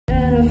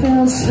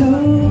felt so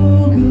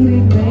good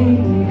it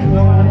made me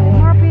cry.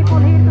 More people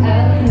here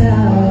today.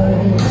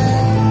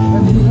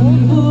 And now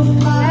we will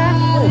fly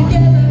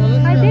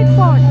together. I did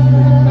post.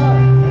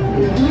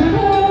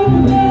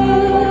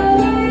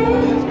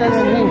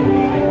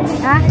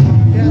 Huh?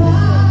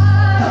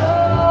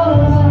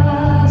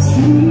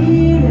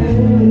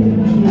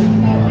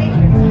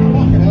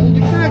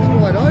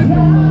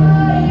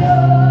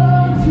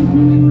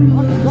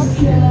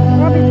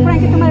 Robbie's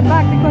cranking to my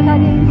back because I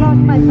didn't close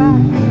my back.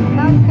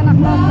 Now he's gonna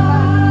close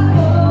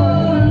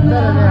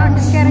the back.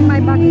 He's carrying my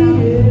back now.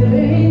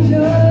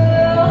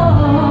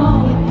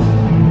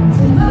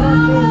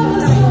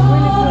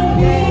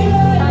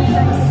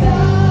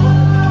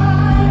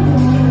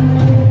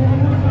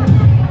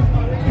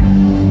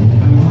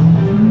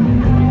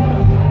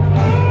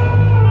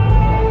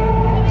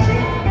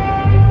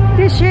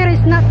 This year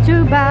is not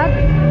too bad,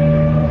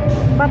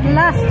 but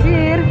last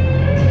year,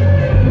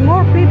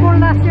 more people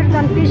last year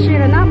than this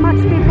year. Not much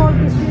people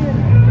this year,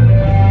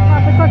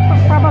 because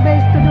probably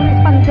it's to do with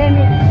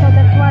pandemic. So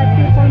that's why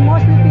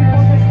mostly people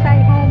will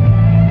stay home.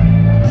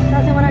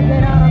 Doesn't want to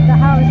get out of the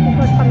house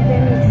because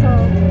pandemic. So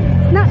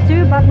it's not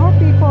too bad, more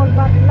people,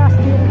 but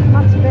last year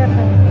much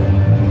better.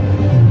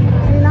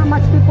 See, not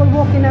much people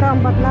walking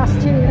around, but last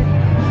year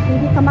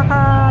hindi ka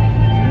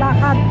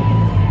makalakad.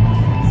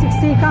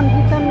 Siksikan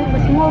dito,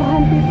 mas more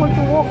room people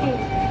to walk in.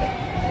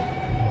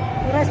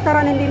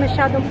 Restaurant hindi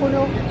masyadong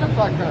puno. Looks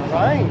like it's gonna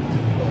rain.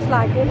 Looks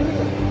like it.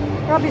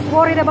 Rob is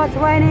worried about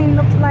raining.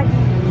 Looks like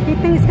he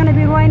thinks it's gonna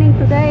be raining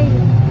today.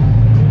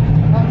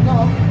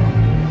 No.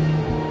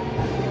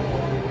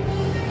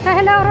 Say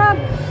hello, Rob.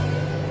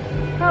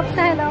 Rob,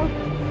 say hello.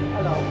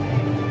 Hello.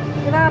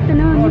 Good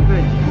afternoon. Broad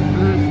Beach.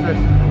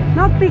 Blues.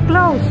 Not be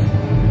close.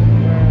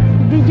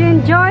 Did you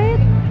enjoy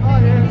it?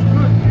 Oh yeah, it's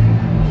good.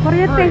 What do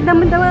you think the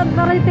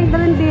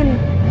Lindin?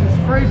 It's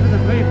free for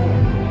the people.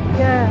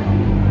 Yeah.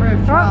 Free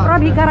of charge.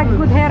 Rob, he got a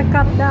good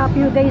haircut a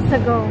few days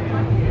ago.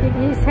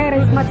 His hair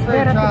is much Free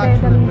of better charge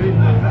today for the than...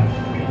 people.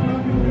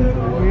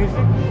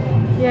 Music.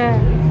 Yeah.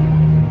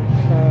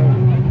 So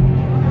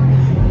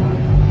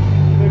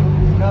people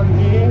can come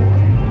here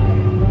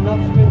and not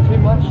spend too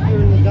much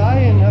during the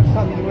day and have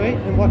something to eat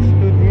and watch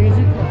good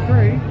music for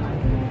free.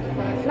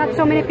 Not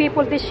so many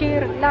people this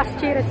year. Last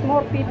year is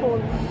more people.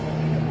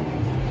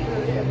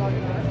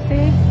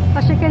 See,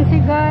 as you can see,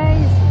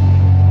 guys.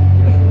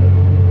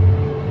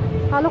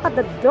 Oh, look at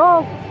the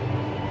dog.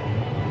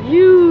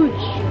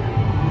 Huge.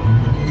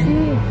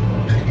 See,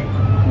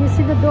 you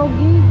see the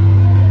doggy?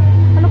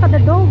 Oh, look at the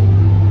dog.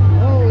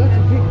 Oh, that's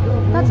a big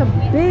dog. That's a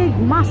big,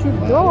 massive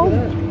dog.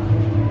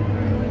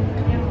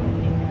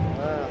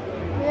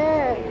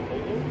 Yeah.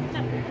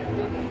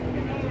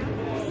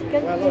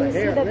 Can you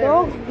see the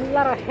dog? A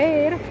lot of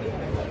hair.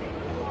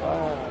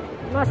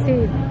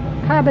 Massive.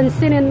 Haven't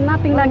seen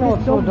nothing like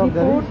this dog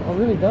before. I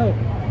really don't.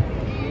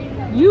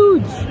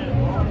 Huge.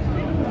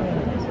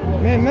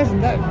 Man, imagine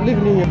that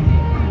living in your...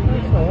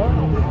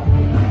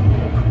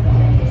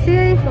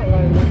 See?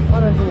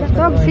 The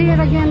dog's here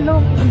again,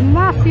 look.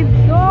 Massive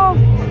dog.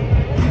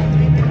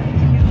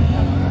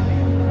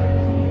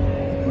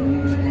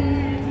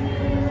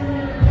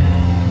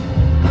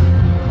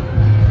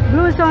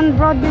 Blues on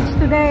Broad Beach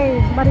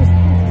today, but it's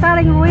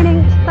starting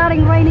raining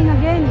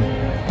again.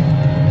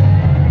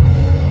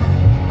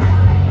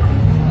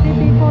 See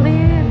people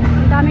here.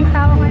 Ang daming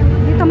tao ngayon.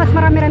 Dito mas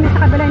marami-rami sa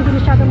kabila, hindi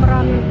masyadong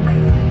marami.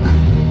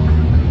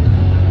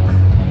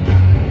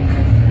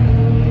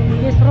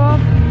 Yes, Rob.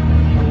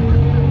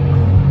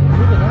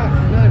 Look at that.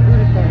 It's no good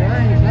if the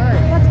rains, no.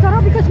 Let's go,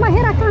 Rob, because my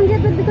hair I can't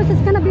get it because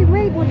it's gonna be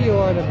wavy. What are you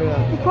on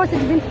about? Because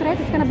it's been straight,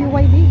 it's gonna be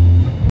wavy.